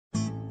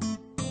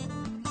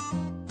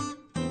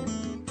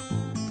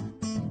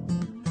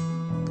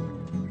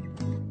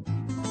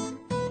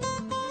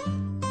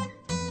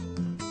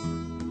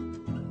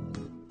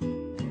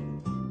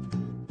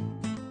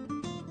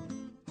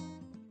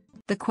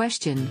The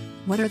question,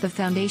 what are the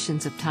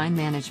foundations of time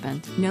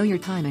management? Know your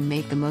time and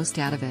make the most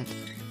out of it.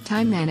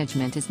 Time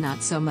management is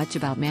not so much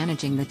about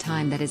managing the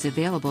time that is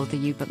available to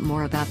you but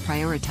more about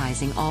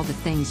prioritizing all the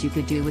things you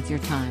could do with your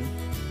time.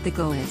 The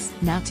goal is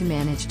not to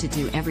manage to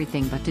do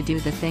everything but to do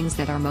the things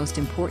that are most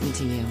important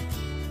to you.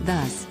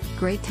 Thus,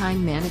 great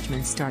time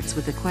management starts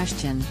with the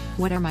question,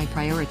 what are my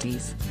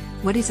priorities?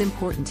 What is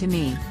important to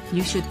me?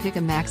 You should pick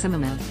a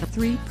maximum of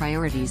 3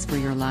 priorities for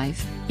your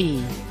life,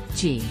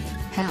 e.g.,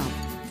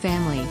 health,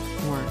 family,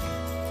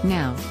 work.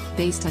 Now,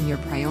 based on your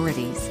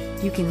priorities,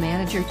 you can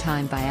manage your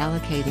time by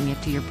allocating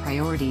it to your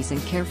priorities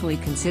and carefully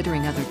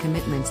considering other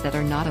commitments that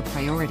are not a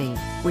priority,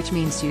 which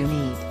means you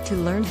need to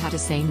learn how to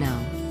say no.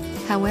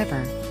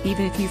 However,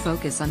 even if you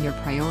focus on your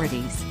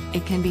priorities,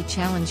 it can be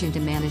challenging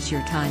to manage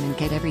your time and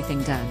get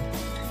everything done.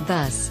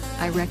 Thus,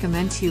 I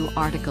recommend 2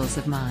 articles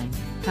of mine: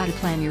 How to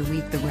Plan Your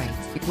Week the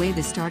Right Way,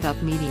 The Startup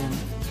Medium.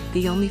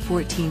 The only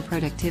 14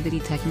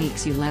 productivity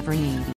techniques you'll ever need.